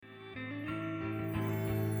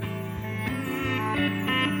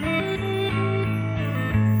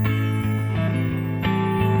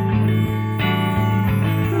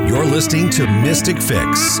listening to Mystic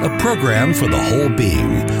Fix, a program for the whole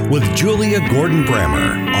being, with Julia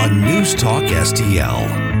Gordon-Brammer on News Talk STL.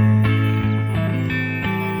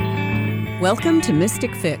 Welcome to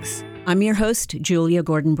Mystic Fix. I'm your host, Julia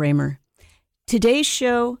Gordon-Brammer. Today's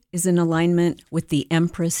show is in alignment with the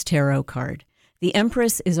Empress tarot card. The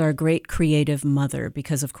Empress is our great creative mother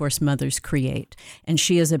because, of course, mothers create. And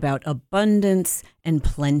she is about abundance and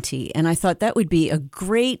plenty. And I thought that would be a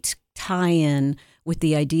great tie-in with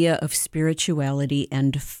the idea of spirituality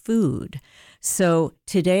and food. So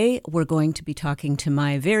today we're going to be talking to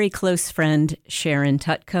my very close friend, Sharon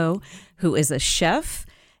Tutko, who is a chef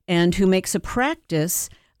and who makes a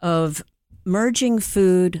practice of merging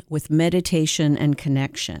food with meditation and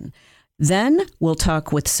connection. Then we'll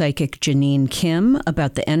talk with psychic Janine Kim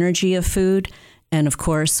about the energy of food. And of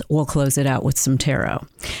course, we'll close it out with some tarot.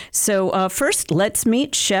 So first, let's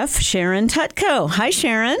meet Chef Sharon Tutko. Hi,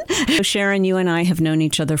 Sharon. So Sharon, you and I have known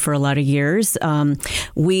each other for a lot of years.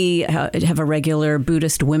 We have a regular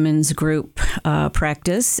Buddhist women's group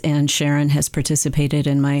practice, and Sharon has participated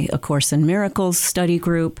in my A Course in Miracles study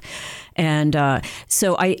group. And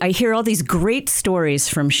so I hear all these great stories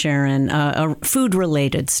from Sharon,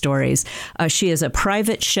 food-related stories. She is a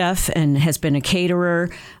private chef and has been a caterer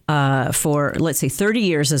for, let's say, 30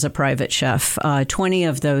 years as a private chef, 20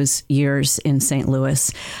 of those years in St.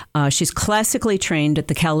 Louis. She's classically trained at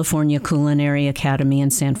the California Culinary Academy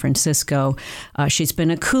in San Francisco. She's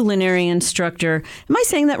been a culinary instructor. Am I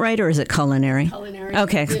saying that right, or is it culinary? Culinary.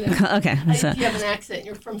 Okay. You know, Okay. If you have an accent,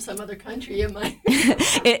 you're from some other country, you might.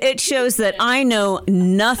 It shows that I know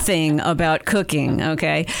nothing about cooking,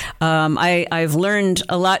 okay? I've learned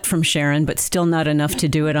a lot from Sharon, but still not enough to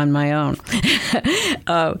do it on my own.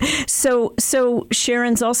 So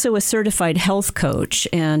Sharon's also a certified health coach,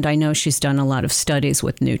 and I know she's done a lot of studies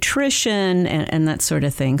with nutrition and that sort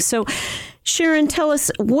of thing. So Sharon, tell us,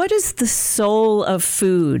 what is the soul of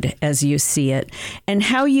food as you see it, and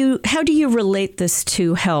how do you relate this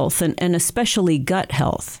to health and especially gut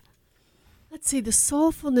health? Let's see, the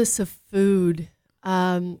soulfulness of food,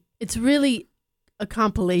 it's really a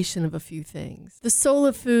compilation of a few things. The soul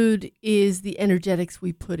of food is the energetics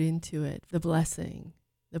we put into it, the blessing,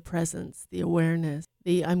 the presence, the awareness,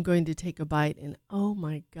 I'm going to take a bite and, oh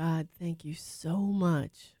my God, thank you so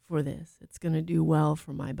much for this. It's going to do well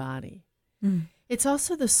for my body. Mm. It's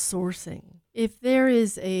also the sourcing. If there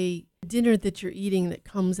is a dinner that you're eating that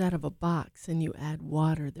comes out of a box and you add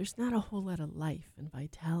water, there's not a whole lot of life and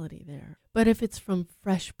vitality there. But if it's from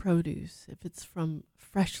fresh produce, if it's from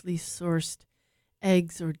freshly sourced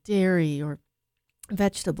eggs or dairy or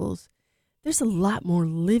vegetables, there's a lot more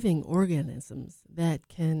living organisms that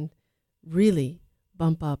can really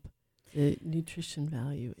bump up the nutrition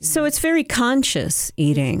value. So it's very conscious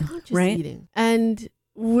eating, right? Eating. And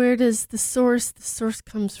where does the source? The source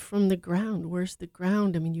comes from the ground. Where's the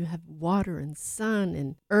ground? I mean, you have water and sun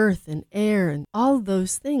and earth and air, and all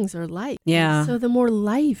those things are life. Yeah. And so the more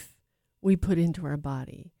life we put into our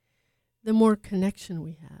body, the more connection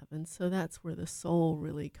we have. And so that's where the soul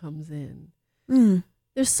really comes in. Mm.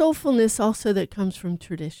 There's soulfulness also that comes from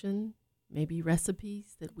tradition, maybe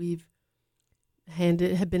recipes that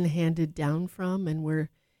have been handed down from, and we're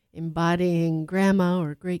embodying grandma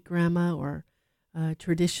or great-grandma or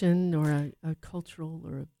tradition or a cultural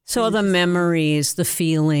or so the memories, the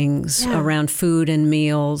feelings around food and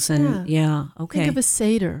meals and okay. Think of a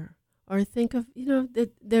Seder, or think of,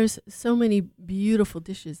 that there's so many beautiful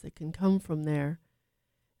dishes that can come from there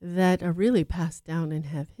that are really passed down and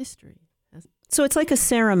have history. So it's like a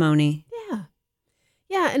ceremony.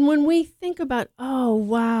 Yeah, and when we think about, oh,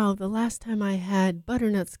 wow, the last time I had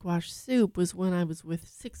butternut squash soup was when I was with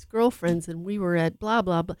 6 girlfriends and we were at blah,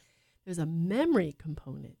 blah, blah. There's a memory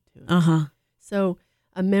component to it. Uh-huh. So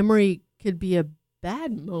a memory could be a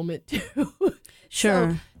bad moment too.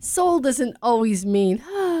 Sure. So soul doesn't always mean,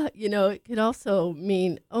 it could also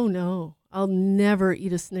mean, oh no, I'll never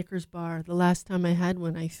eat a Snickers bar. The last time I had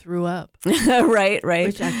one, I threw up. Right.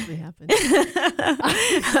 Which actually happened.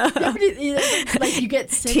 Like you get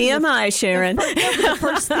sick. TMI, Sharon. The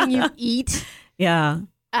first thing you eat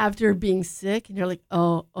after being sick, and you're like,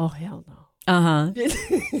 oh, hell no. Uh-huh.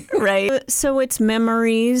 Right. So it's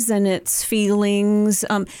memories and it's feelings.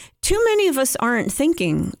 Too many of us aren't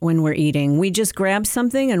thinking when we're eating. We just grab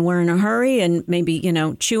something and we're in a hurry and maybe,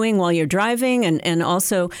 chewing while you're driving and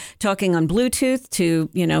also talking on Bluetooth to,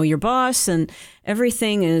 your boss, and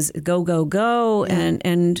everything is go, go, go. Yeah.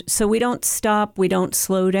 And so we don't stop. We don't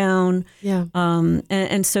slow down. Yeah.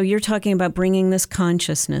 And so you're talking about bringing this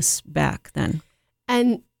consciousness back then.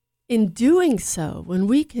 And in doing so, when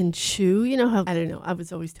we can chew, I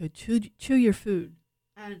was always told, chew your food.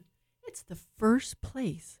 And it's the first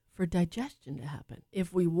place for digestion to happen.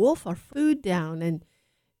 If we wolf our food down and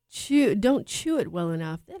don't chew it well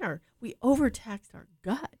enough, then we overtax our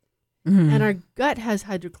gut. Mm. And our gut has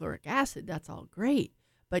hydrochloric acid. That's all great.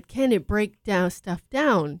 But can it break stuff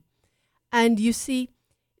down? And you see,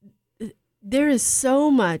 there is so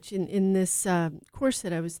much in this course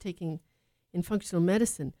that I was taking in functional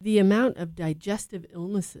medicine, the amount of digestive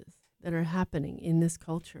illnesses that are happening in this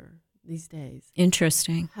culture these days.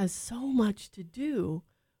 Interesting. Has so much to do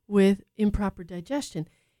with improper digestion.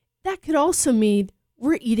 That could also mean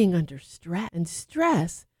we're eating under stress, and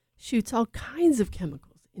stress shoots all kinds of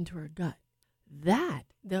chemicals into our gut. That,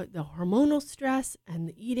 the hormonal stress and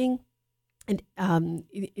the eating and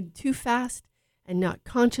too fast and not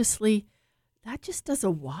consciously, that just does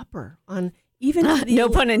a whopper on even no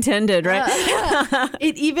pun intended, right?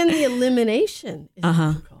 Even the elimination is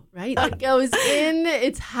difficult, right? What goes in,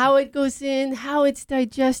 it's how it goes in, how it's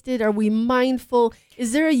digested. Are we mindful?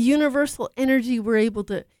 Is there a universal energy we're able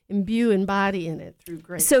to imbue and embody in it through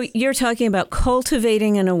grace? So you're talking about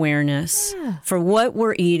cultivating an awareness for what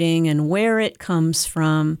we're eating and where it comes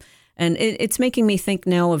from. And it's making me think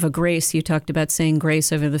now of a grace. You talked about saying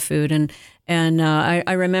grace over the food. And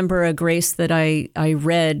I remember a grace that I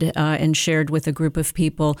read and shared with a group of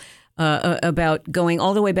people about going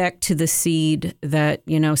all the way back to the seed that,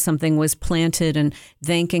 something was planted and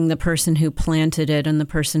thanking the person who planted it and the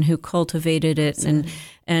person who cultivated it and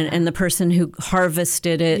the person who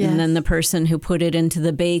harvested it and then the person who put it into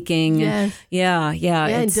the baking. Yes. Yeah.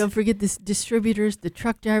 And don't forget the distributors, the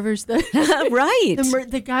truck drivers, the right.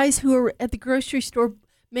 the guys who are at the grocery store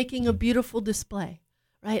making a beautiful display.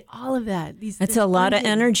 Right, all of that. That's a lot of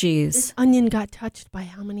energies. This onion got touched by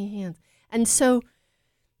how many hands? And so,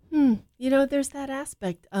 there's that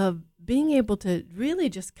aspect of being able to really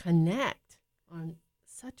just connect on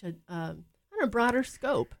such on a broader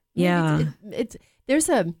scope. Yeah, there's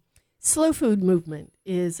a slow food movement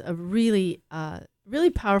is a really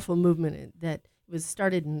powerful movement that was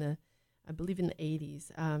started I believe in the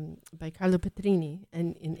 80s by Carlo Petrini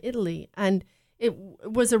and in Italy, and it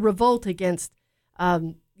was a revolt against.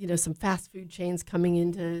 Some fast food chains coming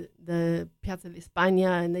into the Piazza di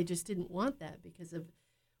Spagna, and they just didn't want that because of,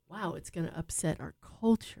 it's going to upset our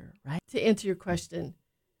culture, right? To answer your question,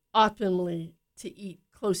 optimally to eat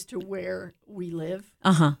close to where we live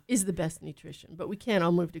is the best nutrition, but we can't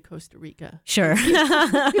all move to Costa Rica. Sure.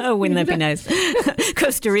 Wouldn't that be nice?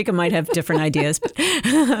 Costa Rica might have different ideas.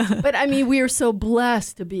 But I mean, we are so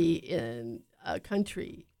blessed to be in a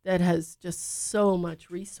country that has just so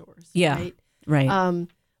much resource, right? Right.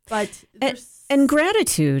 But and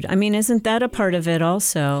gratitude. I mean, isn't that a part of it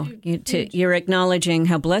also? You're acknowledging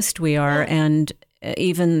how blessed we are. And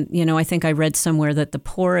even, I think I read somewhere that the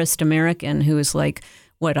poorest American, who is like,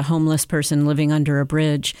 a homeless person living under a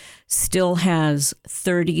bridge, still has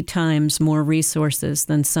 30 times more resources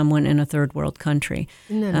than someone in a third world country.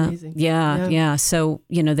 Isn't that amazing? Yeah. So,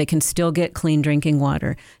 they can still get clean drinking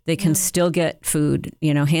water. They can still get food,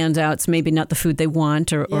 handouts, maybe not the food they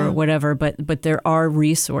want or whatever, but there are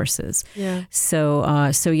resources. Yeah.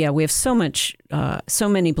 So we have so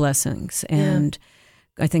many blessings. And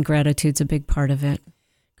I think gratitude's a big part of it.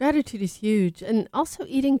 Gratitude is huge. And also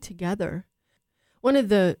eating together. One of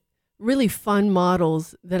the really fun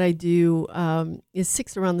models that I do is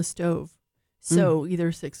 6 around the stove. So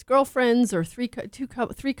either 6 girlfriends or 3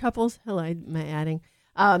 couples. Hello, am I adding?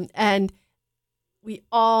 And we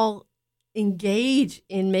all engage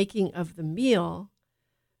in making of the meal,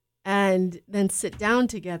 and then sit down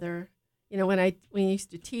together. When I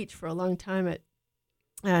used to teach for a long time at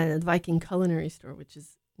the Viking Culinary Store, which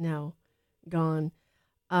is now gone,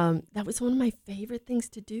 that was one of my favorite things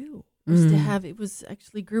to do. It was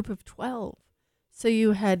actually a group of 12. So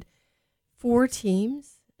you had 4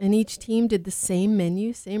 teams, and each team did the same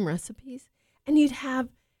menu, same recipes. And you'd have,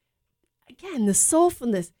 again, the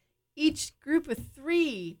soulfulness. Each group of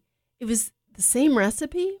 3, it was the same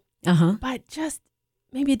recipe, but just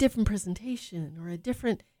maybe a different presentation or a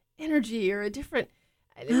different energy or a different...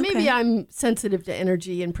 Okay. Maybe I'm sensitive to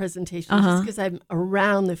energy and presentation just because I'm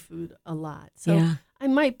around the food a lot. So I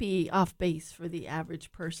might be off base for the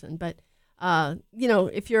average person. But,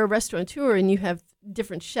 if you're a restaurateur and you have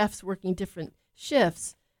different chefs working different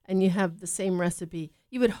shifts and you have the same recipe,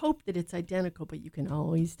 you would hope that it's identical, but you can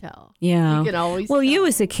always tell. Yeah. You can always tell. You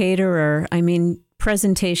as a caterer, I mean,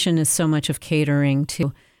 presentation is so much of catering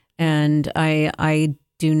too. And I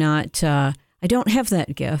do not... I don't have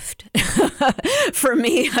that gift. For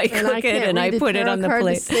me, I cook it and I put it on the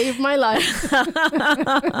plate. To save my life. But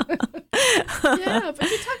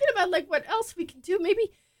you're talking about what else we can do.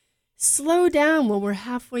 Maybe slow down when we're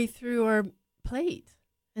halfway through our plate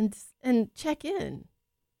and check in.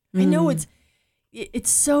 I know it's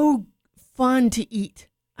so fun to eat.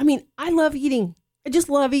 I mean, I love eating. I just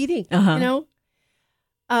love eating,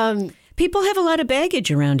 People have a lot of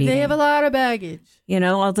baggage around eating. They have a lot of baggage.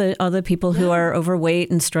 All the people who are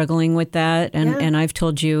overweight and struggling with that. And I've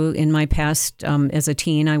told you in my past, as a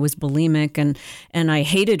teen, I was bulimic and I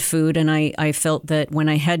hated food. And I felt that when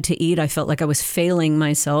I had to eat, I felt like I was failing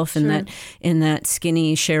myself in that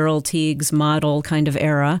skinny Cheryl Tiegs model kind of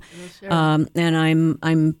era. And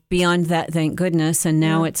I'm beyond that, thank goodness. And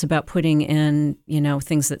now it's about putting in,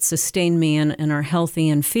 things that sustain me and are healthy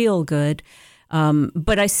and feel good.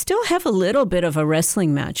 But I still have a little bit of a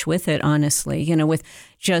wrestling match with it, honestly, with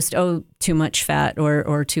just, too much fat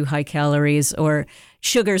or too high calories or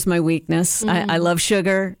sugar's my weakness. I love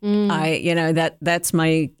sugar. That's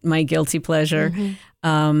my guilty pleasure.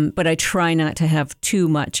 But I try not to have too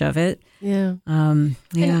much of it. Yeah. And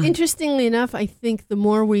interestingly enough, I think the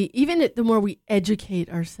more we educate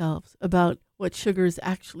ourselves about what sugar is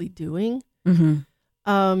actually doing,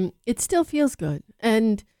 it still feels good.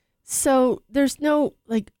 And so there's no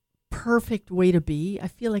perfect way to be. I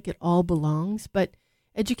feel like it all belongs, but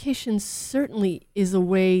education certainly is a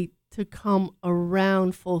way to come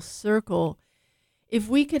around full circle. If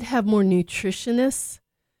we could have more nutritionists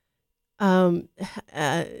than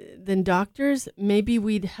doctors, maybe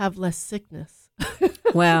we'd have less sickness.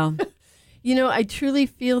 Wow. I truly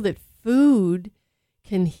feel that food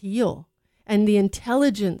can heal, and the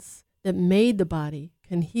intelligence that made the body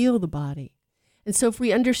can heal the body. And so if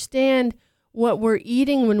we understand what we're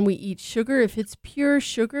eating when we eat sugar, if it's pure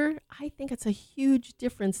sugar, I think it's a huge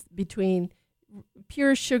difference between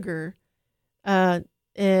pure sugar and,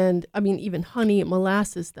 even honey and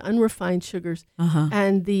molasses, the unrefined sugars,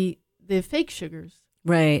 and the fake sugars.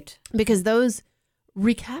 Right. Because those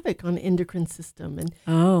wreak havoc on the endocrine system.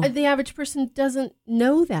 And the average person doesn't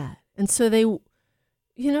know that. And so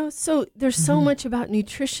so there's so much about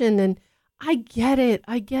nutrition, and I get it.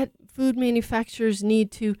 I get food manufacturers need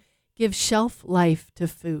to give shelf life to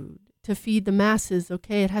food to feed the masses.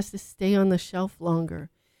 Okay, it has to stay on the shelf longer.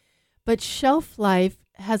 But shelf life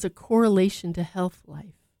has a correlation to health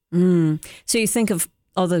life. So you think of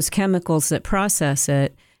all those chemicals that process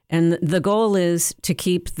it, and the goal is to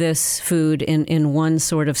keep this food in one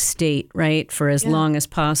sort of state, right, for as long as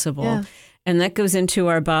possible. Yeah. And that goes into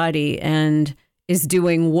our body and is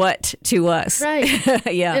doing what to us? Right.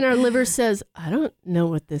 Yeah. And our liver says, I don't know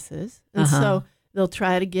what this is. And so they'll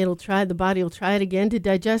try it again. The body will try it again to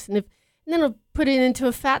digest. And then it'll put it into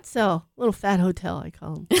a fat cell, little fat hotel, I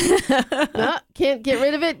call them. Can't get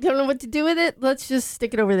rid of it. Don't know what to do with it. Let's just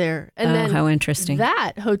stick it over there. And then how interesting.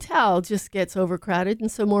 That hotel just gets overcrowded.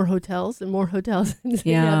 And so more hotels and more hotels. And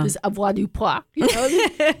you have this avoirdupois,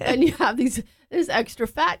 and you have this extra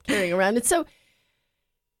fat carrying around. And so,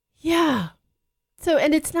 So,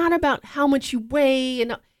 and it's not about how much you weigh.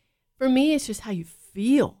 And for me, it's just how you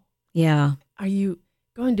feel. Yeah. Are you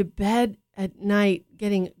going to bed at night,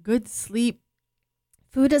 getting good sleep?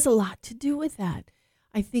 Food has a lot to do with that.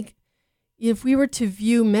 I think if we were to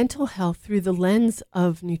view mental health through the lens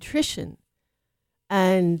of nutrition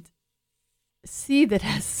and see that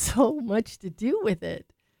has so much to do with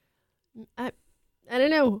it, I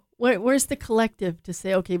don't know. Where's the collective to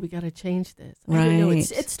say, okay, we got to change this? Right. I don't know.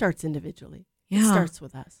 It starts individually. It starts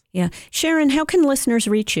with us. Yeah. Sharon, how can listeners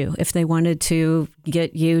reach you if they wanted to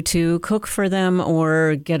get you to cook for them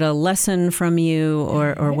or get a lesson from you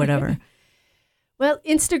or whatever? Well,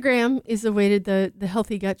 Instagram is a way to the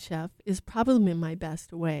Healthy Gut Chef is probably my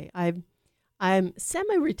best way. I'm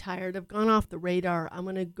semi-retired. I've gone off the radar. I'm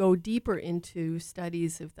going to go deeper into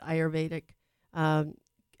studies of the Ayurvedic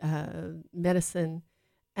medicine.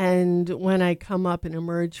 And when I come up and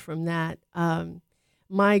emerge from that,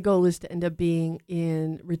 my goal is to end up being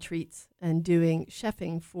in retreats and doing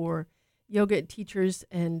chefing for yoga teachers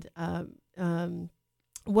and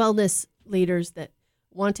wellness leaders that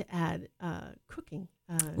want to add cooking.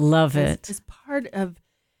 Love it. As part of,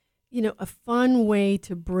 a fun way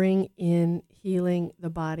to bring in healing the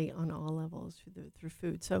body on all levels through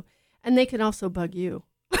food. So, and they can also bug you.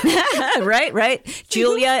 Right.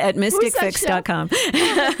 Julia at mysticfix.com.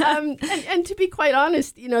 And to be quite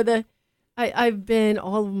honest, I've been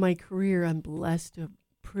all of my career, I'm blessed to have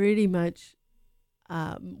pretty much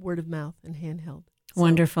word of mouth and handheld. So,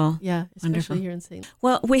 wonderful. Yeah, especially wonderful. Here in St.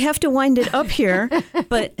 Well, we have to wind it up here,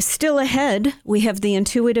 but still ahead, we have the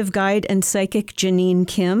intuitive guide and psychic Janine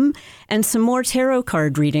Kim and some more tarot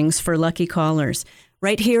card readings for lucky callers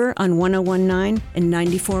right here on 101.9 and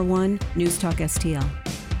 94.1 News Talk STL.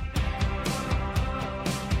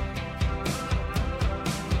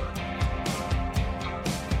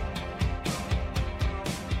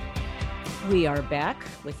 We are back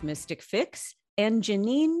with Mystic Fix and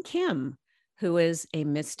Janine Kim, who is a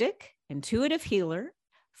mystic, intuitive healer,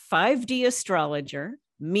 5D astrologer,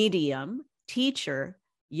 medium, teacher,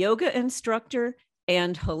 yoga instructor,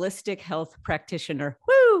 and holistic health practitioner.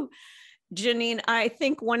 Woo! Janine, I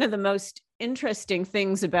think one of the most interesting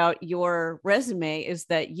things about your resume is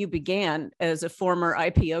that you began as a former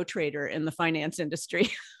IPO trader in the finance industry.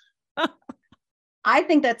 I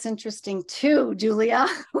think that's interesting too, Julia.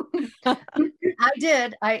 I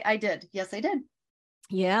did. I did. Yes, I did.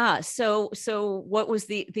 Yeah. So what was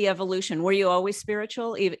the evolution? Were you always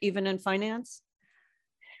spiritual, even in finance?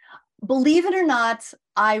 Believe it or not,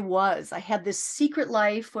 I was. I had this secret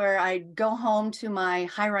life where I'd go home to my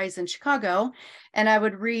high rise in Chicago and I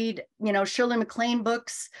would read, Shirley MacLaine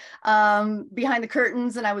books behind the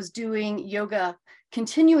curtains. And I was doing yoga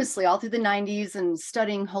continuously all through the 90s and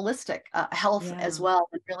studying holistic health as well,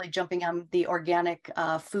 and really jumping on the organic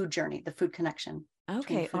food journey, the food connection.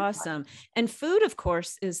 Okay, awesome. And food, of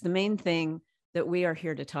course, is the main thing that we are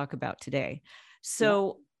here to talk about today.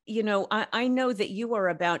 So, I know that you are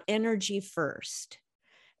about energy first.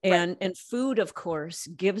 And food, of course,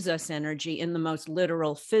 gives us energy in the most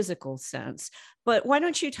literal physical sense. But why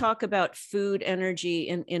don't you talk about food energy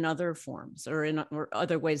in other forms or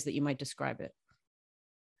other ways that you might describe it?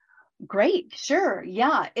 Great. Sure.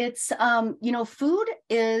 Yeah. It's, food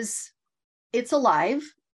it's alive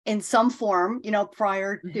in some form,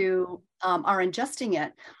 prior to our ingesting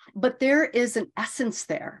it. But there is an essence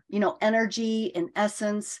there, energy and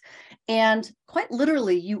essence. And quite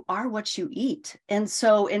literally, you are what you eat. And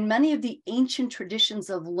so in many of the ancient traditions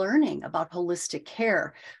of learning about holistic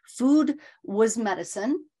care, food was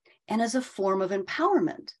medicine and as a form of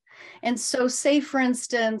empowerment. And so say, for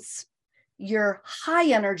instance, you're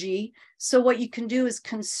high energy. So what you can do is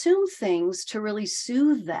consume things to really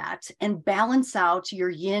soothe that and balance out your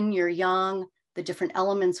yin, your yang, the different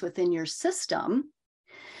elements within your system.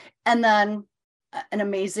 And then an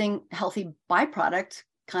amazing healthy byproduct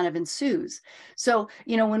kind of ensues. So,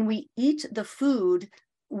 when we eat the food,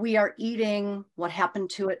 we are eating what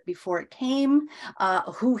happened to it before it came,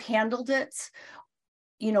 who handled it,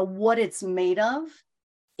 what it's made of,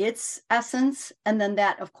 its essence. And then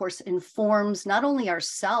that, of course, informs not only our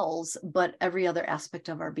cells, but every other aspect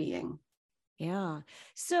of our being. Yeah.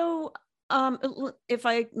 So if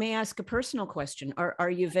I may ask a personal question, are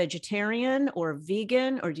you vegetarian or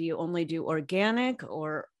vegan, or do you only do organic,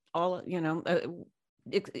 or all, how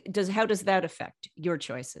does that affect your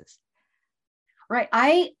choices? Right.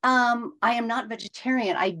 I am not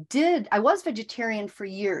vegetarian. I was vegetarian for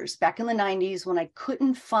years back in the 90s when I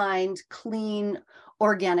couldn't find clean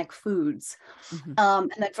organic foods.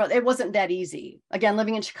 And it wasn't that easy. Again,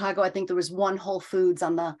 living in Chicago, I think there was one Whole Foods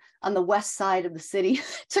on the west side of the city.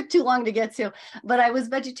 It took too long to get to, but I was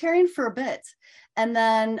vegetarian for a bit. And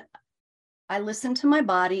then I listened to my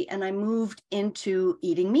body and I moved into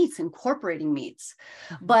eating meats, incorporating meats.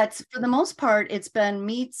 But for the most part, it's been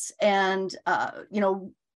meats and,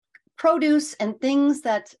 produce and things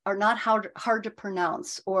that are not hard to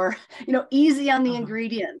pronounce or, easy on the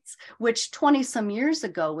ingredients, which 20 some years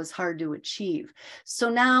ago was hard to achieve. So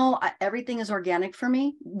now everything is organic for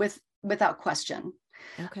me without question.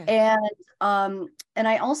 Okay. And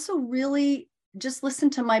I also really just listen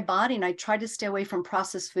to my body, and I try to stay away from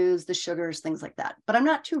processed foods, the sugars, things like that. But I'm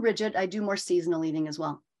not too rigid. I do more seasonal eating as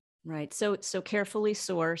well. Right. So carefully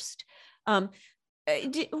sourced. What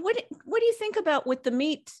do you think about with the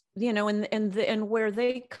meat, and where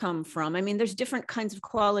they come from? I mean, there's different kinds of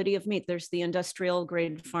quality of meat. There's the industrial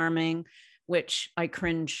grade farming, which I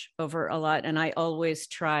cringe over a lot, and I always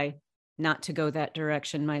try not to go that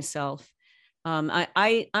direction myself.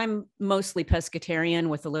 I'm mostly pescatarian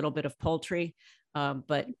with a little bit of poultry,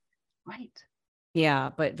 but right.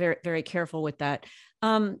 Yeah, but very, very careful with that.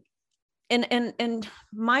 And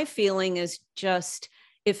my feeling is just,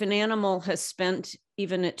 if an animal has spent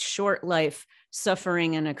even its short life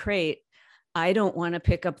suffering in a crate, I don't want to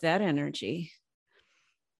pick up that energy.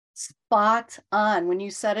 Spot on. When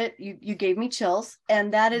you said it, you gave me chills.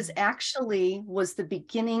 And that is actually was the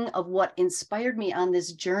beginning of what inspired me on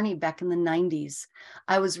this journey back in the 90s.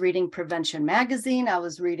 I was reading Prevention Magazine. I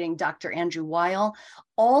was reading Dr. Andrew Weil,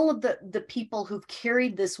 all of the people who've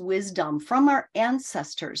carried this wisdom from our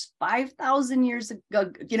ancestors 5,000 years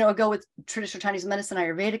ago with traditional Chinese medicine,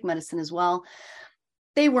 Ayurvedic medicine as well.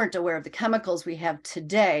 They weren't aware of the chemicals we have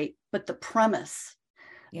today, but the premise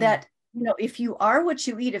that if you are what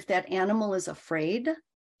you eat, if that animal is afraid,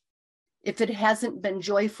 if it hasn't been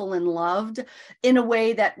joyful and loved in a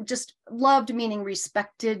way that just loved, meaning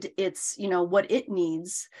respected its, what it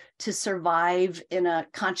needs to survive in a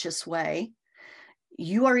conscious way,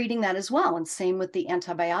 you are eating that as well. And same with the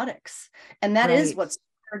antibiotics. And that is what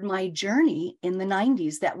started my journey in the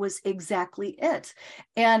 90s. That was exactly it.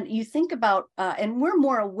 And you think about, and we're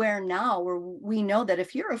more aware now where we know that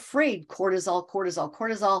if you're afraid,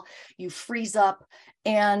 cortisol, you freeze up,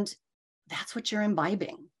 and that's what you're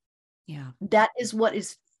imbibing. Yeah. That is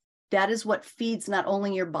what feeds not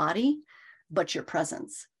only your body, but your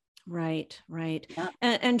presence. Right. Yeah.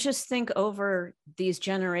 And just think over these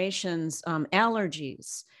generations,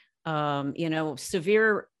 allergies,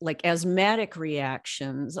 severe like asthmatic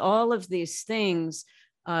reactions, all of these things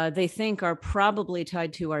they think are probably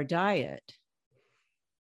tied to our diet.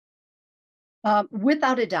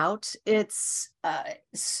 Without a doubt, it's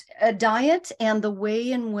a diet and the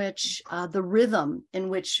way in which the rhythm in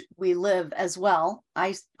which we live as well.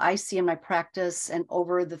 I see in my practice and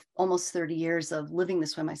over the almost 30 years of living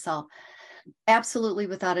this way myself, absolutely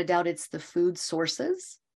without a doubt, it's the food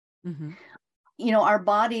sources. Mm-hmm. Our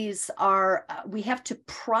bodies are, we have to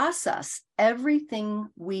process everything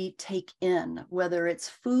we take in, whether it's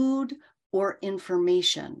food or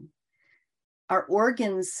information. Our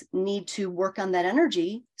organs need to work on that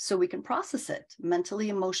energy so we can process it mentally,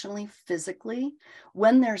 emotionally, physically.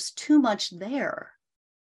 When there's too much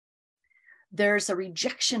there's a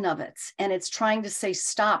rejection of it, and it's trying to say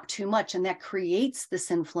stop too much. And that creates this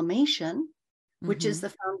inflammation, which is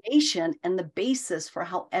the foundation and the basis for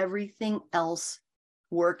how everything else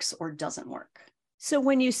works or doesn't work. So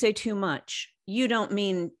when you say too much, you don't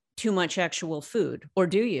mean too much actual food, or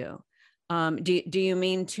do you? Do you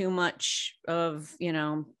mean too much of,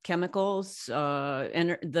 chemicals,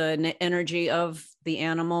 the energy of the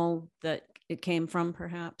animal that it came from,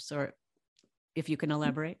 perhaps, or if you can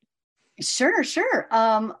elaborate? Sure.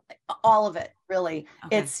 All of it, really.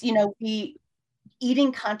 Okay. It's,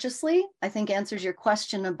 eating consciously, I think, answers your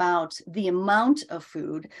question about the amount of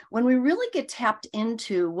food. When we really get tapped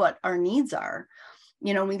into what our needs are,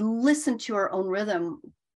 we listen to our own rhythm.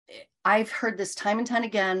 I've heard this time and time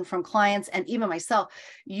again from clients and even myself.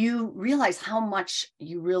 You realize how much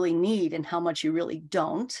you really need and how much you really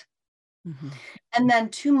don't. Mm-hmm. And then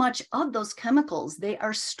too much of those chemicals, they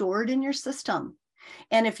are stored in your system.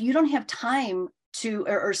 And if you don't have time to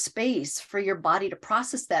or space for your body to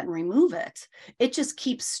process that and remove it, it just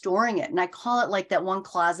keeps storing it. And I call it like that one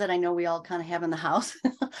closet I know we all kind of have in the house,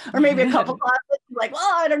 or maybe a couple closets, like,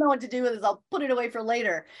 well, I don't know what to do with this. I'll put it away for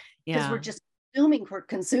later. Because we're just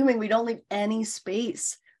consuming. We don't leave any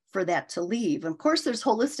space for that to leave. Of course, there's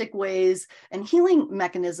holistic ways and healing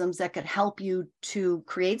mechanisms that could help you to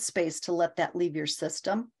create space to let that leave your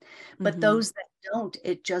system. But those that don't,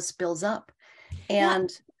 it just builds up.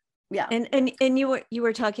 And yeah. And you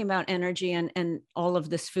were talking about energy and all of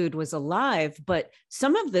this food was alive, but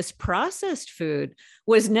some of this processed food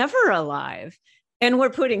was never alive. And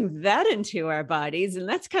we're putting that into our bodies, and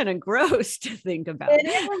that's kind of gross to think about. It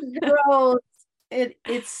is gross.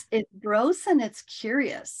 It's gross and it's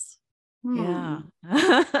curious. Yeah.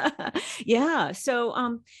 Yeah.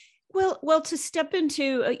 So, well, to step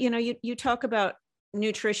into, you talk about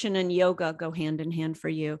nutrition and yoga go hand in hand for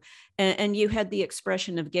you. And you had the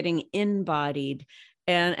expression of getting embodied.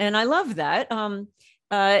 And I love that.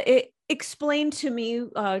 Explain to me,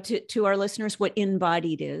 to our listeners, what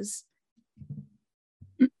embodied is.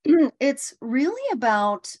 It's really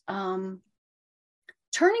about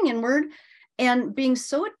turning inward and being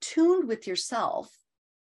so attuned with yourself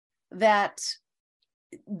that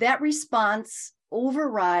response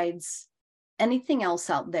overrides anything else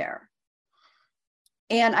out there.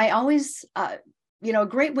 And I always, a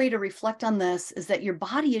great way to reflect on this is that your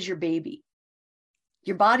body is your baby.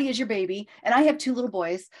 Your body is your baby. And I have 2 little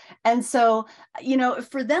boys. And so,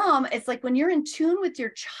 for them, it's like when you're in tune with your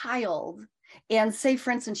child, and say,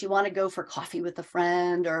 for instance, you want to go for coffee with a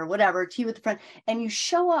friend or whatever, tea with a friend, and you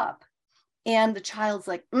show up and the child's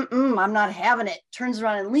like, I'm not having it, turns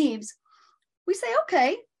around and leaves. We say,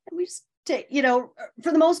 okay. And we just take,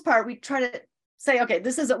 for the most part, we try to say, okay,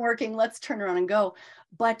 this isn't working. Let's turn around and go.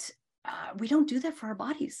 But we don't do that for our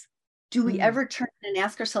bodies. Do we ever turn and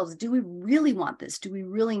ask ourselves, do we really want this? Do we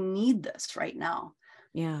really need this right now?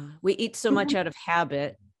 Yeah. We eat so much out of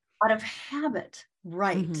habit. Out of habit.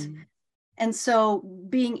 Right. And so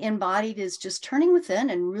being embodied is just turning within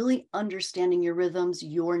and really understanding your rhythms,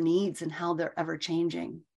 your needs, and how they're ever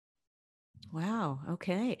changing. Wow.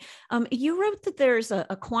 Okay. You wrote that there's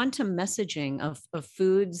a quantum messaging of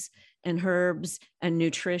foods and herbs and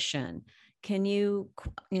nutrition. Can you,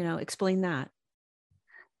 explain that?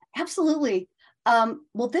 Absolutely.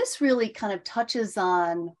 Well, this really kind of touches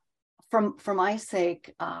on, for my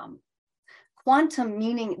sake, quantum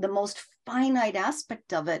meaning the most finite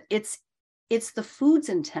aspect of it. It's the food's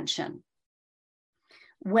intention.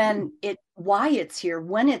 why it's here,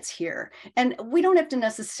 when it's here. And we don't have to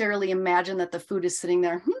necessarily imagine that the food is sitting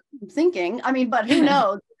there thinking, I mean, but who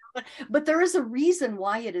knows? But there is a reason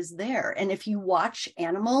why it is there. And if you watch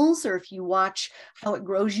animals or if you watch how it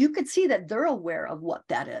grows, you could see that they're aware of what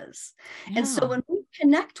that is. Yeah. And so when we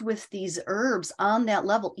connect with these herbs on that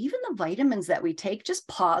level, even the vitamins that we take, just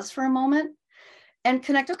pause for a moment and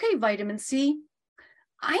connect. Okay, vitamin C,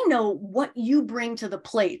 I know what you bring to the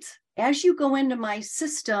plate. As you go into my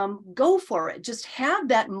system, go for it. Just have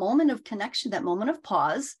that moment of connection, that moment of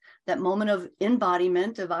pause, that moment of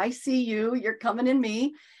embodiment of I see you, you're coming in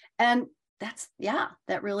me. And that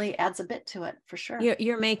really adds a bit to it for sure.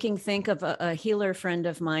 You're making think of a healer friend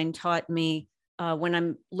of mine taught me when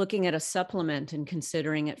I'm looking at a supplement and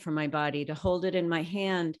considering it for my body to hold it in my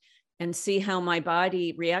hand and see how my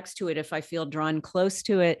body reacts to it if I feel drawn close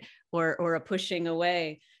to it or a pushing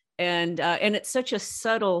away. And it's such a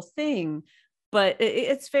subtle thing, but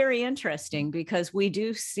it's very interesting because we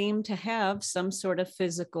do seem to have some sort of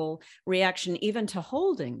physical reaction even to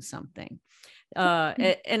holding something.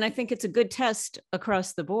 And I think it's a good test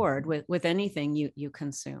across the board with anything you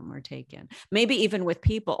consume or take in, maybe even with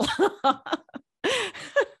people.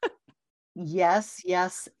 Yes,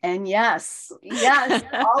 and yes.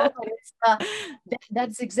 All of it.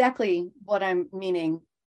 That's exactly what I'm meaning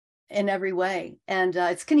in every way. And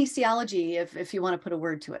it's kinesiology, if you want to put a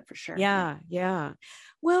word to it, for sure. Yeah.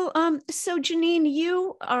 Well, so Janine,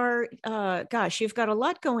 you are, you've got a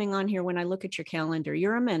lot going on here when I look at your calendar.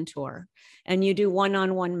 You're a mentor and you do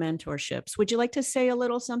one-on-one mentorships. Would you like to say a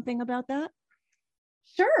little something about that?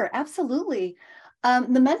 Sure, absolutely. The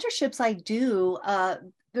mentorships I do,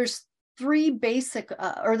 there's three basic,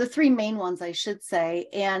 or the three main ones, I should say.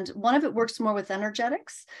 And one of it works more with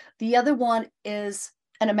energetics. The other one is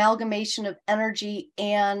an amalgamation of energy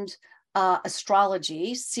and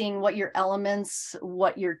astrology, seeing what your elements,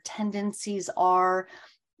 what your tendencies are,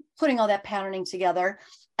 putting all that patterning together.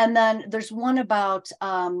 And then there's one about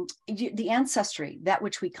the ancestry, that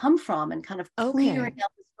which we come from, and kind of clearing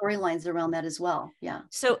out the storylines around that as well. Yeah.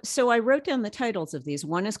 So I wrote down the titles of these.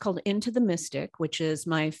 One is called Into the Mystic, which is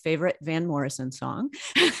my favorite Van Morrison song.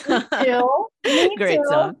 Me Great too.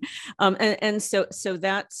 song. And so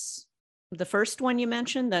that's the first one you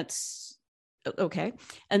mentioned. That's okay.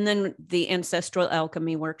 And then the Ancestral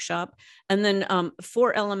Alchemy Workshop. And then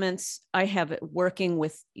 4 elements I have it working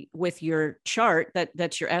with your chart,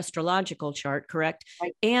 that's your astrological chart, correct?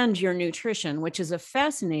 Right. And your nutrition, which is a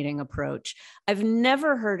fascinating approach. I've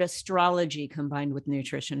never heard astrology combined with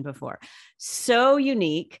nutrition before. So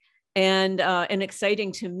unique and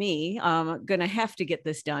exciting to me. I'm going to have to get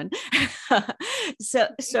this done. Can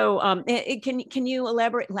you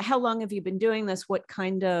elaborate? How long have you been doing this? What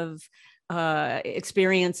kind of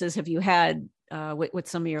experiences have you had with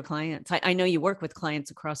some of your clients? I know you work with clients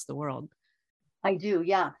across the world. I do,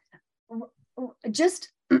 yeah.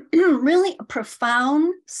 Just really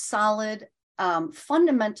profound, solid,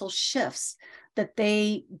 fundamental shifts that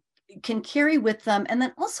they can carry with them and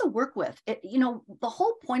then also work with. The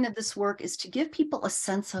whole point of this work is to give people a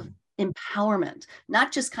sense of empowerment,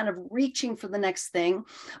 not just kind of reaching for the next thing,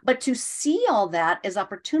 but to see all that as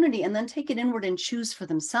opportunity and then take it inward and choose for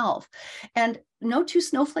themselves. And no two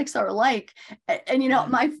snowflakes are alike. And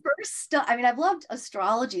my first, I've loved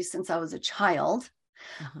astrology since I was a child.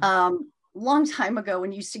 Long time ago,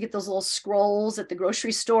 when you used to get those little scrolls at the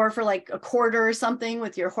grocery store for like a quarter or something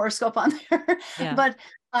with your horoscope on there. Yeah. But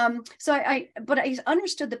I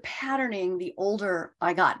understood the patterning the older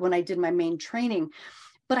I got when I did my main training.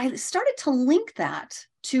 But I started to link that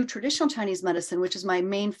to traditional Chinese medicine, which is my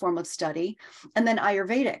main form of study, and then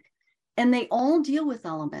Ayurvedic. And they all deal with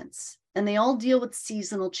elements and they all deal with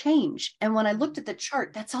seasonal change. And when I looked at the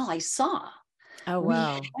chart, that's all I saw. Oh,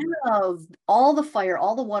 wow. We have all the fire,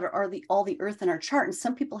 all the water, all the earth in our chart. And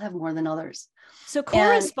some people have more than others. So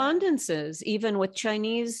correspondences, even with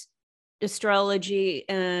Chinese astrology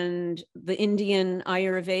and the Indian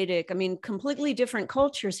Ayurvedic, completely different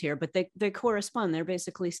cultures here, but they correspond. They're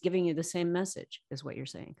basically giving you the same message, is what you're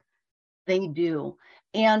saying. They do.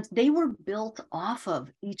 And they were built off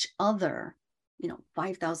of each other,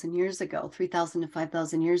 5,000 years ago, 3,000 to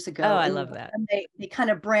 5,000 years ago. Oh, I love that. And they kind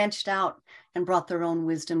of branched out and brought their own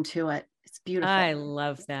wisdom to it. It's beautiful. I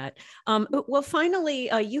love that. Well, finally,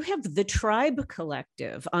 you have the Tribe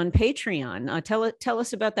Collective on Patreon. Tell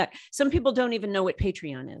us about that. Some people don't even know what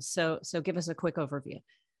Patreon is. So give us a quick overview.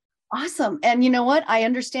 Awesome. And you know what? I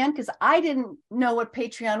understand because I didn't know what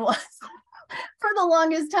Patreon was. For the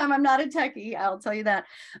longest time. I'm not a techie, I'll tell you that.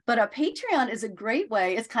 But Patreon is a great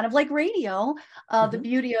way. It's kind of like radio, the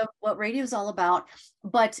beauty of what radio is all about,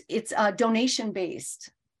 but it's donation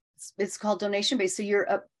based. it's called donation based. So you're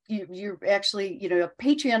actually, a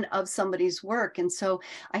patron of somebody's work. And so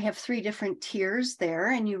I have 3 different tiers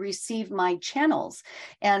there, and you receive my channels.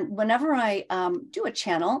 And whenever I do a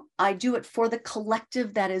channel, I do it for the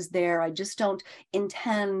collective that is there. I just don't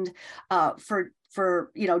intend for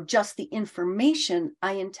just the information.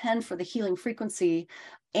 I intend for the healing frequency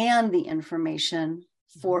and the information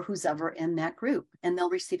for who's ever in that group. And they'll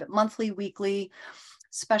receive it monthly, weekly,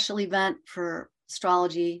 special event for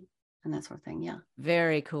astrology, and that sort of thing. Yeah.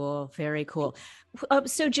 Very cool. Very cool.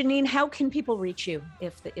 So Janine, how can people reach you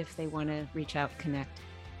if they want to reach out, connect?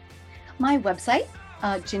 My website,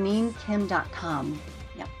 JanineKim.com.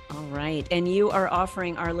 Yeah. All right. And you are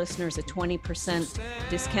offering our listeners a 20%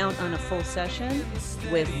 discount on a full session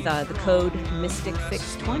with the code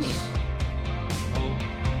MysticFix20.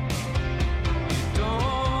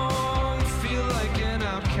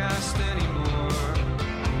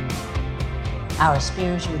 Our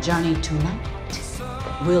spiritual journey tonight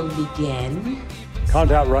will begin.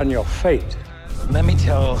 Can't outrun your fate. Let me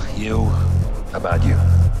tell you about you.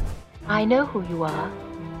 I know who you are,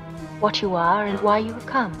 what you are, and why you have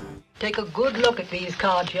come. Take a good look at these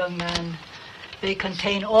cards, young man. They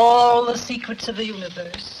contain all the secrets of the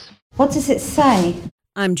universe. What does it say?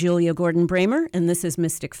 I'm Julia Gordon Bramer, and this is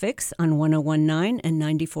Mystic Fix on 101.9 and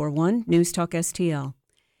 94.1 News Talk STL.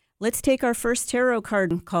 Let's take our first tarot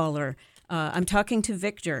card caller. I'm talking to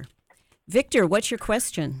Victor. Victor, what's your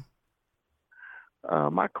question?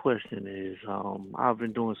 My question is, I've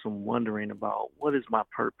been doing some wondering about what is my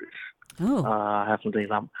purpose. Oh. I have some things.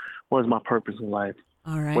 What is my purpose in life?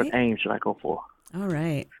 All right. What aim should I go for? All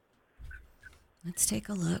right. Let's take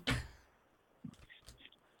a look.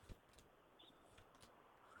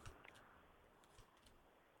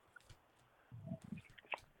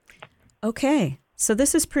 Okay, so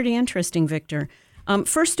this is pretty interesting, Victor.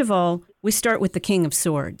 First of all, we start with the King of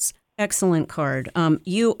Swords. Excellent card.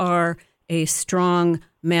 You are a strong,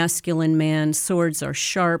 masculine man. Swords are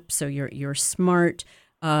sharp, so you're smart.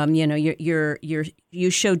 You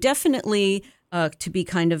show definitely to be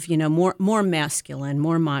kind of more masculine,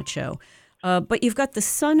 more macho. But you've got the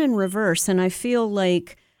Sun in reverse, and I feel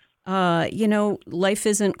like life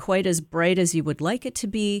isn't quite as bright as you would like it to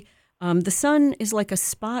be. The sun is like a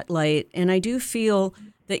spotlight, and I do feel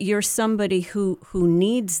that you're somebody who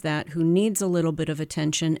needs that, who needs a little bit of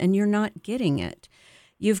attention, and you're not getting it.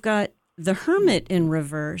 You've got the Hermit in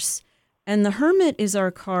reverse, and the Hermit is our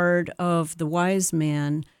card of the wise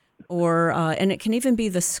man, and it can even be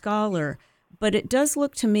the scholar. But it does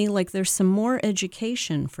look to me like there's some more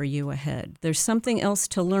education for you ahead. There's something else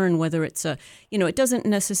to learn, whether it's it doesn't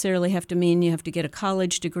necessarily have to mean you have to get a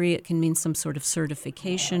college degree. It can mean some sort of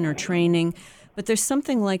certification or training, but there's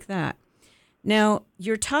something like that. Now,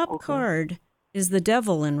 your top card is the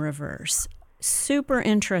Devil in reverse. Super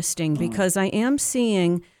interesting because I am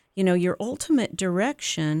seeing, your ultimate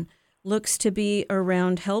direction looks to be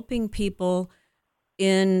around helping people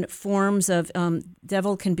in forms of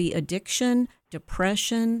devil can be addiction,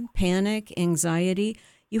 depression, panic, anxiety.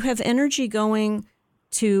 You have energy going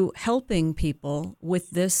to helping people with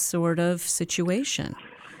this sort of situation.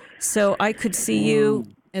 So I could see you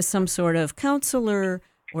as some sort of counselor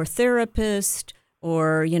or therapist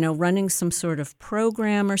or, running some sort of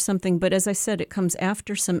program or something. But as I said, it comes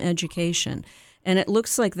after some education. And it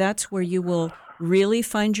looks like that's where you will really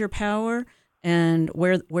find your power and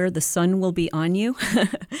where the sun will be on you.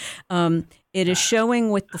 It is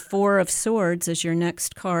showing with the Four of Swords as your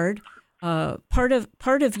next card. Part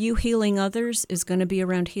of you healing others is going to be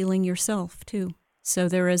around healing yourself too. So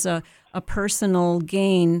there is a personal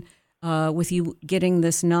gain with you getting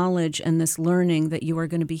this knowledge and this learning that you are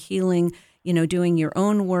going to be healing, doing your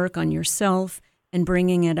own work on yourself and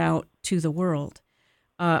bringing it out to the world.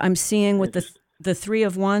 I'm seeing with the Three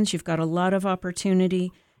of Wands, you've got a lot of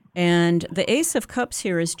opportunity. And the Ace of Cups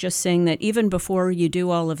here is just saying that even before you do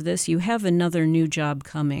all of this, you have another new job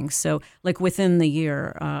coming. So like within the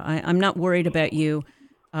year, I'm not worried about you,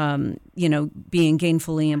 being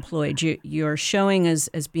gainfully employed. You're showing as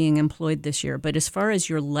being employed this year. But as far as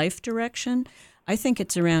your life direction, I think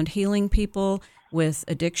it's around healing people with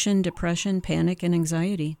addiction, depression, panic, and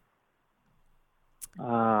anxiety.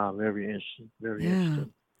 Very interesting. Very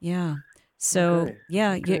interesting. Yeah. So,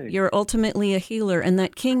 you're ultimately a healer. And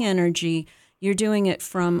that King energy, you're doing it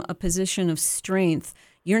from a position of strength.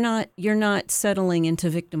 You're not settling into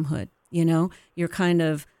victimhood, You're kind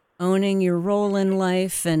of owning your role in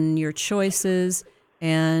life and your choices.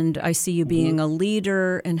 And I see you being a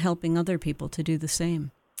leader and helping other people to do the same.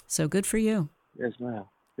 So good for you. Yes, ma'am.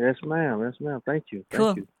 Yes, ma'am. Yes, ma'am. Thank you.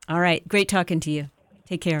 Cool. Thank you. All right. Great talking to you.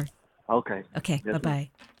 Take care. Okay. Okay. Yes, bye-bye.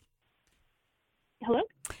 Hello?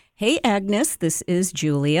 Hey, Agnes, this is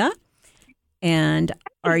Julia. And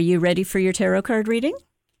are you ready for your tarot card reading?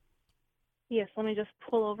 Yes, let me just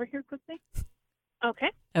pull over here quickly.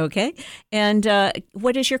 Okay. Okay. And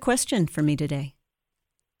what is your question for me today?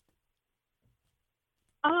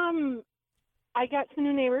 I got some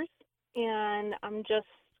new neighbors, and I'm just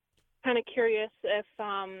kind of curious if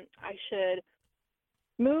I should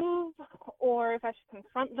move or if I should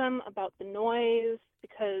confront them about the noise,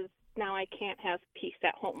 because now I can't have peace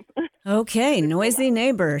at home. Okay, noisy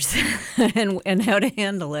neighbors and how to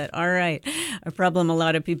handle it. All right. A problem a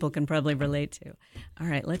lot of people can probably relate to. All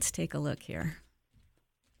right, let's take a look here.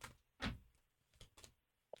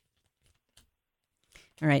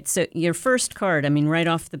 All right, so your first card, I mean, right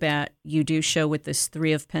off the bat, you do show with this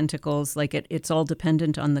Three of Pentacles, like it's all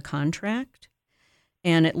dependent on the contract.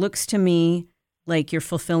 And it looks to me like you're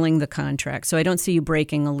fulfilling the contract. So I don't see you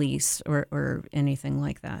breaking a lease or anything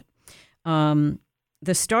like that.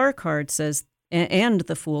 The Star card says, and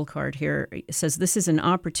the Fool card here says, this is an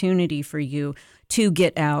opportunity for you to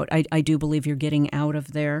get out. I do believe you're getting out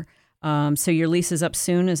of there. So your lease is up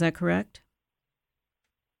soon, is that correct?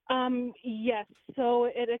 Yes. So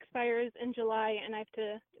it expires in July, and I have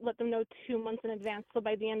to let them know 2 months in advance. So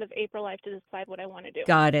by the end of April, I have to decide what I want to do.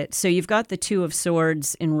 Got it. So you've got the Two of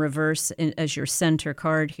Swords in reverse as your center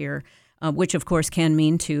card here, which of course can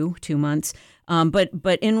mean 2 months.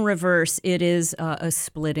 But in reverse, it is a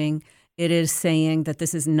splitting. It is saying that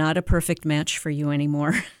this is not a perfect match for you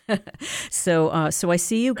anymore. So I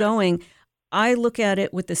see you going. I look at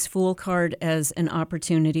it with this Fool card as an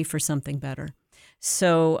opportunity for something better.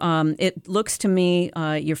 So it looks to me,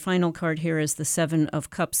 your final card here is the Seven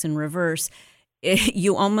of Cups in reverse.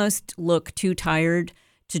 You almost look too tired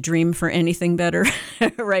to dream for anything better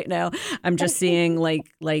right now. I'm just seeing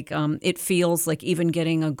like it feels like even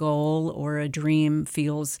getting a goal or a dream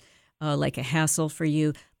feels like a hassle for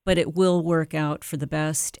you, but it will work out for the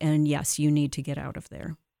best. And yes, you need to get out of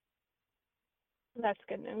there. That's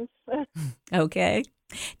good news. Okay.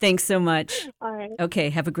 Thanks so much. All right.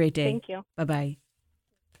 Okay. Have a great day. Thank you. Bye-bye.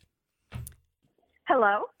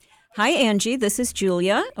 Hello. Hi, Angie. This is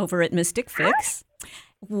Julia over at Mystic Fix.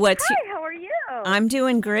 Hi, how are you? I'm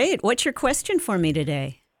doing great. What's your question for me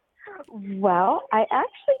today? Well, I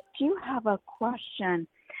actually do have a question,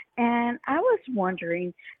 and I was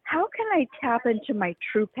wondering, how can I tap into my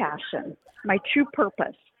true passion, my true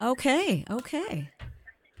purpose? Okay.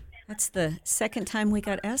 That's the second time we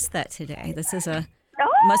got asked that today. This is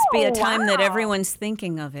must be a time that everyone's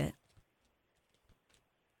thinking of it.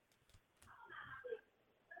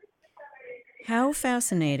 How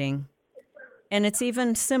fascinating. And it's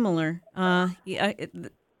even similar.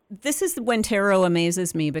 This is when tarot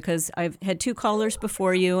amazes me, because I've had 2 callers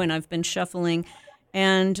before you and I've been shuffling.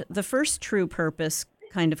 And the first true purpose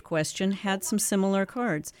kind of question had some similar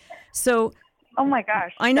cards. So, oh my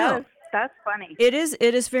gosh. I know. That's funny. It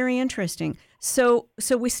is very interesting. So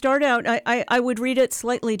we start out, I would read it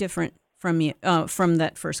slightly different from you, from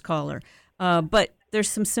that first caller. But there's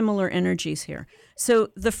some similar energies here. So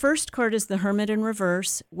the first card is the Hermit in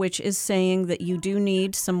reverse, which is saying that you do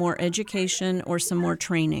need some more education or some more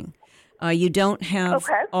training. You don't have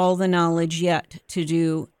all the knowledge yet to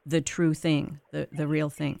do the true thing, the real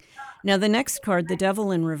thing. Now, the next card, the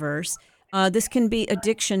Devil in reverse, this can be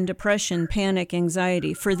addiction, depression, panic,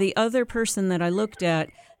 anxiety. For the other person that I looked at,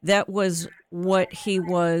 that was what he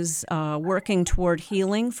was working toward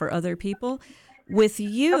healing for other people. With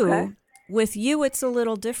you, it's a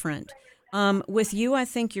little different. With you, I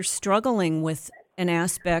think you're struggling with an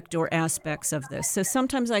aspect or aspects of this. So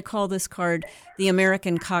sometimes I call this card the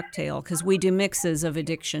American cocktail, because we do mixes of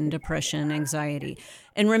addiction, depression, anxiety.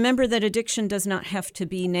 And remember that addiction does not have to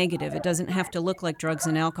be negative. It doesn't have to look like drugs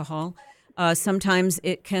and alcohol. Sometimes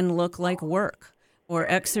it can look like work or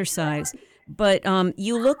exercise. But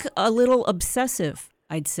you look a little obsessive,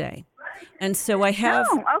 I'd say. And so I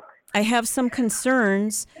have some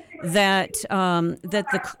concerns that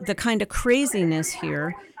the kind of craziness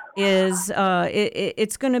here is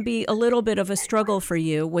it's going to be a little bit of a struggle for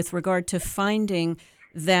you with regard to finding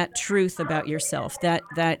that truth about yourself,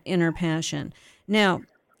 that inner passion. Now,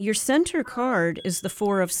 your center card is the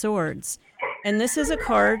Four of Swords, and this is a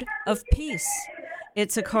card of peace.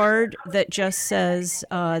 It's a card that just says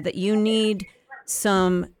that you need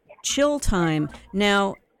some chill time.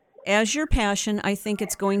 Now, as your passion, I think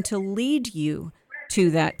it's going to lead you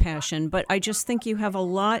to that passion, but I just think you have a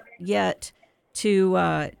lot yet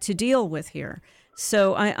to deal with here.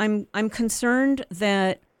 So I'm concerned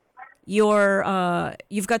that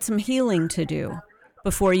you've got some healing to do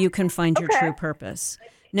before you can find your true purpose.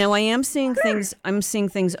 Now, I am seeing things. I'm seeing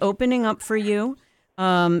things opening up for you.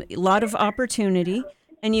 A lot of opportunity.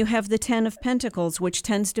 And you have the 10 of Pentacles, which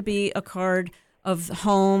tends to be a card of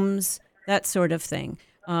homes, that sort of thing.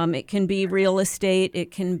 It can be real estate,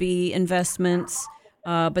 it can be investments,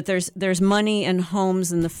 but there's money and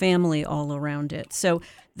homes and the family all around it. So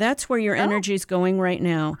that's where your energy is going right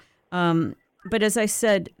now. But as I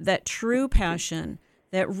said, that true passion,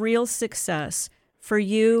 that real success, for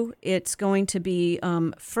you, it's going to be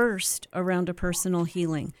first around a personal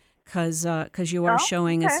healing because you are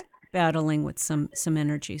showing us battling with some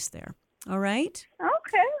energies there. All right?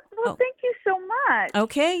 Okay. Well, thank you so much.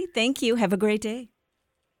 Okay. Thank you. Have a great day.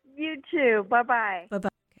 You too. Bye-bye. Bye-bye.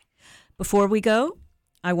 Before we go,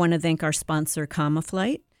 I want to thank our sponsor,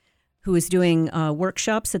 Flight, who is doing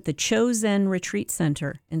workshops at the Chosen Retreat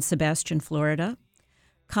Center in Sebastian, Florida.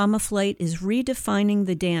 Flight is redefining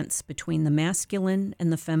the dance between the masculine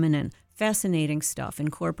and the feminine. Fascinating stuff,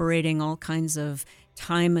 incorporating all kinds of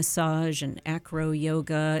Thai massage and acro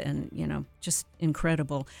yoga and, just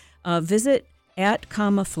incredible. Visit at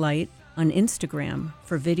Flight on Instagram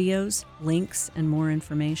for videos, links, and more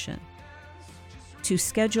information. To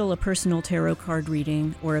schedule a personal tarot card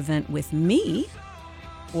reading or event with me,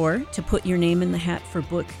 or to put your name in the hat for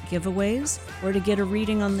book giveaways, or to get a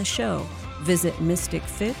reading on the show, visit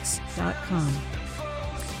mysticfix.com.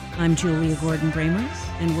 I'm Julia Gordon-Bramer,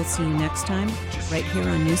 and we'll see you next time right here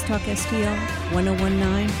on News Talk STL 1019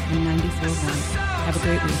 and 94.1. Have a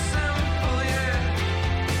great week.